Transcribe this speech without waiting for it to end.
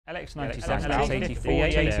LX97, LX84,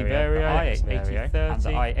 the Vario, i8030 and the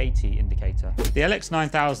i80 indicator. The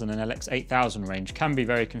LX9000 and LX8000 range can be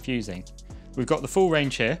very confusing. We've got the full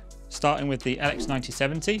range here, starting with the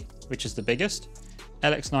LX9070, which is the biggest,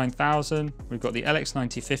 LX9000, we've got the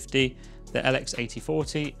LX9050, the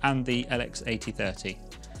LX8040 and the LX8030.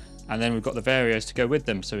 And then we've got the Varios to go with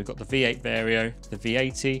them. So we've got the V8 Vario, the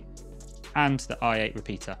V80 and the i8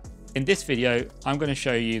 repeater. In this video, I'm going to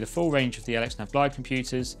show you the full range of the LXNAV Glide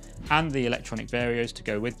Computers and the electronic Varios to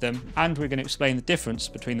go with them, and we're going to explain the difference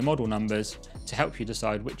between the model numbers to help you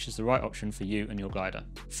decide which is the right option for you and your glider.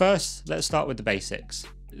 First, let's start with the basics.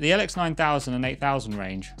 The LX9000 and 8000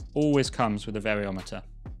 range always comes with a variometer.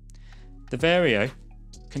 The Vario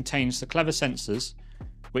contains the clever sensors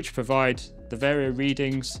which provide the Vario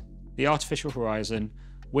readings, the artificial horizon,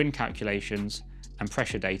 wind calculations and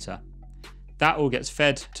pressure data. That all gets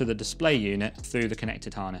fed to the display unit through the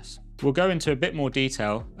connected harness. We'll go into a bit more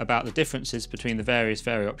detail about the differences between the various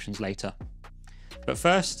Vario options later. But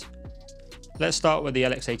first, let's start with the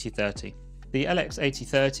LX8030. The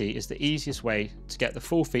LX8030 is the easiest way to get the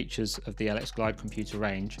full features of the LX Glide computer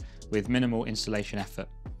range with minimal installation effort.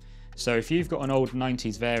 So if you've got an old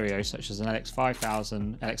 90s Vario such as an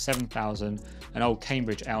LX5000, LX7000, an old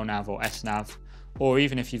Cambridge LNAV or SNAV, or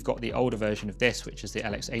even if you've got the older version of this, which is the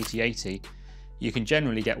LX8080, you can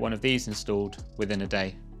generally get one of these installed within a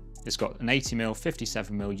day. It's got an 80mm,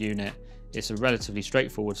 57mm unit, it's a relatively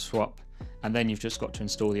straightforward swap, and then you've just got to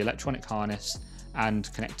install the electronic harness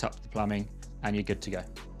and connect up the plumbing and you're good to go.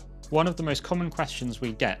 One of the most common questions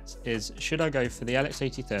we get is, should I go for the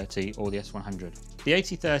LX8030 or the S100? The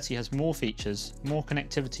 8030 has more features, more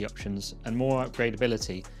connectivity options and more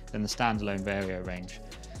upgradability than the standalone Vario range.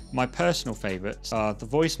 My personal favourites are the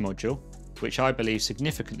voice module, which I believe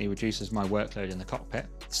significantly reduces my workload in the cockpit,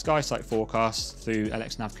 the SkySight forecast through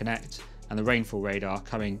LXNAV Connect and the rainfall radar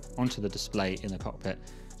coming onto the display in the cockpit.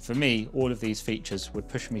 For me, all of these features would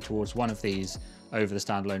push me towards one of these over the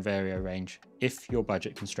standalone Vario range, if your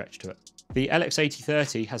budget can stretch to it. The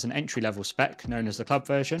LX8030 has an entry-level spec known as the Club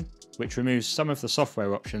version, which removes some of the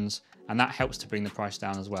software options, and that helps to bring the price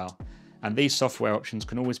down as well. And these software options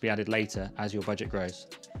can always be added later as your budget grows.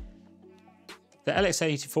 The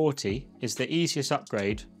LX8040 is the easiest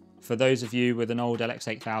upgrade for those of you with an old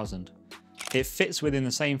LX8000. It fits within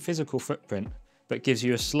the same physical footprint, but gives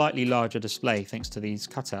you a slightly larger display thanks to these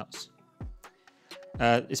cutouts.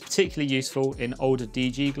 It's particularly useful in older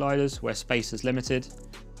DG gliders where space is limited,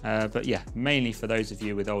 but yeah, mainly for those of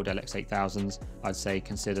you with old LX8000s, I'd say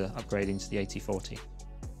consider upgrading to the 8040.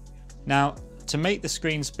 Now, to make the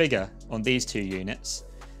screens bigger on these two units,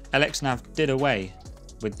 LXNAV did away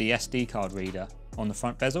with the SD card reader on the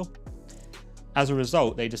front bezel. As a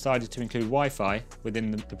result, they decided to include Wi-Fi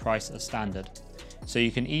within the price as standard, so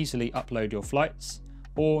you can easily upload your flights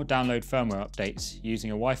or download firmware updates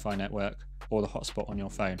using a Wi-Fi network or the hotspot on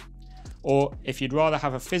your phone. Or if you'd rather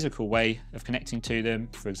have a physical way of connecting to them,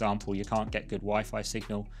 for example, you can't get good Wi-Fi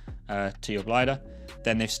signal to your glider,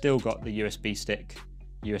 then they've still got the USB stick,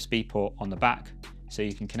 USB port on the back, so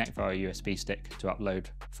you can connect via a USB stick to upload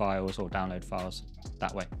files or download files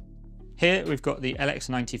that way. Here we've got the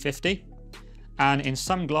LX9050, and in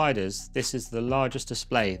some gliders this is the largest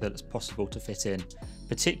display that's possible to fit in,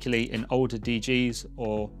 particularly in older DGs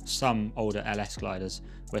or some older LS gliders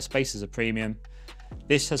where space is a premium.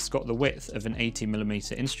 This has got the width of an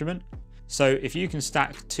 80mm instrument, so if you can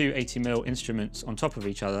stack two 80mm instruments on top of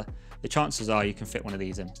each other, the chances are you can fit one of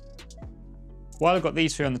these in. While I've got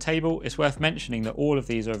these three on the table, it's worth mentioning that all of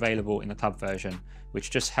these are available in the Club version, which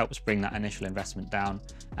just helps bring that initial investment down,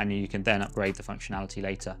 and you can then upgrade the functionality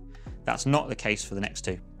later. That's not the case for the next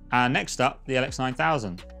two. And next up, the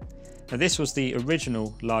LX9000. Now this was the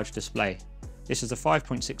original large display. This is a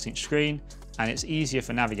 5.6-inch screen, and it's easier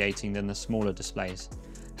for navigating than the smaller displays.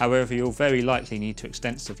 However, you'll very likely need to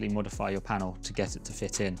extensively modify your panel to get it to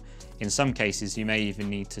fit in. In some cases, you may even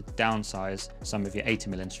need to downsize some of your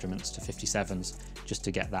 80mm instruments to 57s just to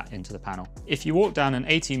get that into the panel. If you walk down an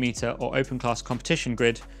 80-meter or open class competition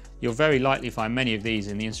grid, you'll very likely find many of these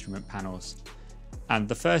in the instrument panels. And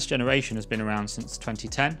the first generation has been around since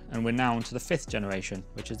 2010, and we're now onto the 5th generation,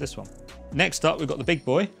 which is this one. Next up, we've got the big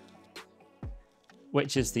boy,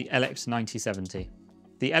 which is the LX9070.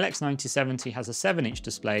 The LX9070 has a 7-inch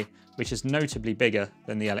display, which is notably bigger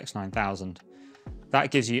than the LX9000.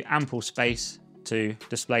 That gives you ample space to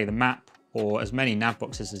display the map or as many nav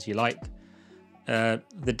boxes as you like.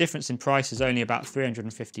 The difference in price is only about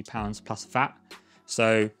 £350 plus VAT,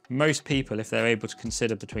 so most people, if they're able to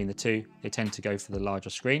consider between the two, they tend to go for the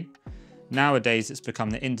larger screen. Nowadays, it's become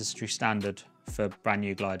the industry standard for brand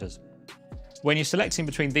new gliders. When you're selecting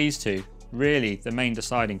between these two, Really, the main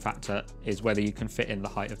deciding factor is whether you can fit in the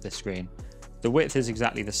height of this screen. The width is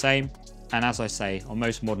exactly the same, and as I say, on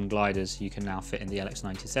most modern gliders you can now fit in the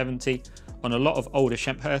LX9070. On a lot of older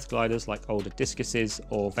Schempp gliders like older Discuses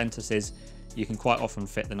or Ventuses, you can quite often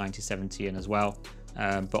fit the 9070 in as well,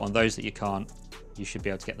 but on those that you can't, you should be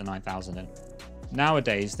able to get the 9000 in.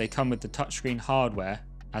 Nowadays they come with the touchscreen hardware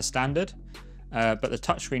as standard, but the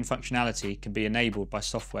touchscreen functionality can be enabled by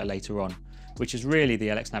software later on, which is really the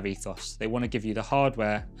LXNAV ethos. They want to give you the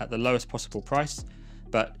hardware at the lowest possible price,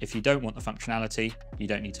 but if you don't want the functionality, you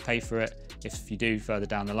don't need to pay for it. If you do further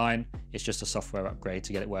down the line, it's just a software upgrade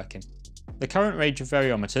to get it working. The current range of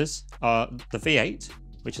variometers are the V8,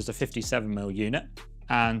 which is a 57mm unit,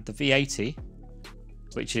 and the V80,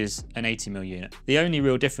 which is an 80mm unit. The only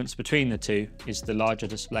real difference between the two is the larger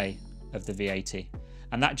display of the V80,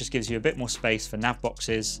 and that just gives you a bit more space for nav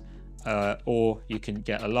boxes, or you can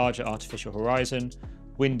get a larger artificial horizon,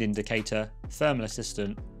 wind indicator, thermal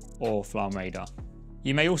assistant, or FLAM radar.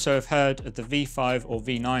 You may also have heard of the V5 or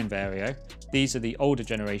V9 Vario. These are the older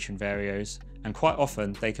generation Varios, and quite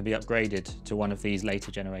often they can be upgraded to one of these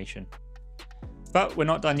later generation. But we're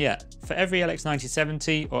not done yet. For every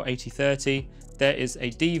LX9070 or 8030, there is a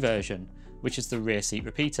D version, which is the rear seat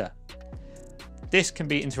repeater. This can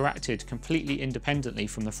be interacted completely independently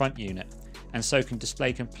from the front unit, and so can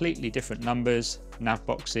display completely different numbers, nav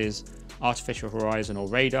boxes, artificial horizon or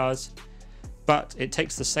radars, but it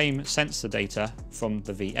takes the same sensor data from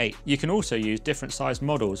the V8. You can also use different size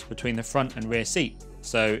models between the front and rear seat.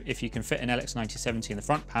 So if you can fit an LX9070 in the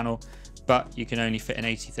front panel, but you can only fit an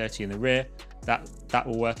 8030 in the rear, that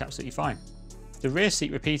will work absolutely fine. The rear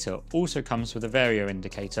seat repeater also comes with a vario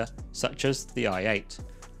indicator, such as the i8,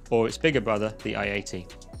 or its bigger brother, the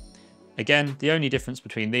i80. Again, the only difference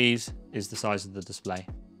between these is the size of the display.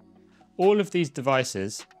 All of these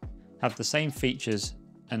devices have the same features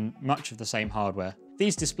and much of the same hardware.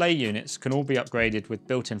 These display units can all be upgraded with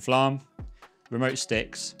built-in FLAM, remote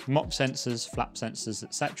sticks, MOP sensors, flap sensors,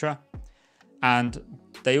 etc. And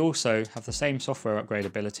they also have the same software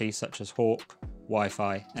upgradability such as Hawk,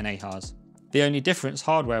 Wi-Fi and AHRS. The only difference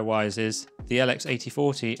hardware-wise is the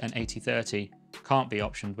LX8040 and 8030 can't be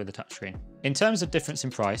optioned with a touchscreen. In terms of difference in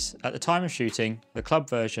price, at the time of shooting, the club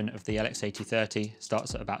version of the LX8030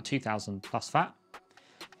 starts at about 2,000 plus VAT,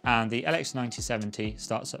 and the LX9070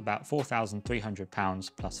 starts at about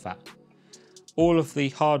 £4,300 plus VAT. All of the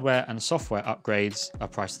hardware and software upgrades are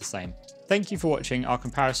priced the same. Thank you for watching our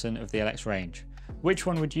comparison of the LX range. Which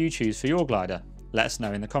one would you choose for your glider? Let us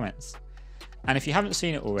know in the comments. And if you haven't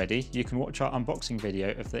seen it already, you can watch our unboxing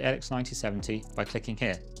video of the LX9070 by clicking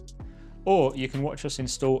here. Or you can watch us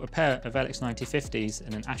install a pair of LX9050s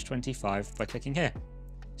and an ASH25 by clicking here.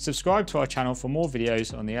 Subscribe to our channel for more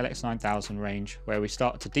videos on the LX9000 range, where we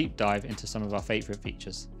start to deep dive into some of our favourite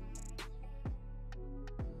features.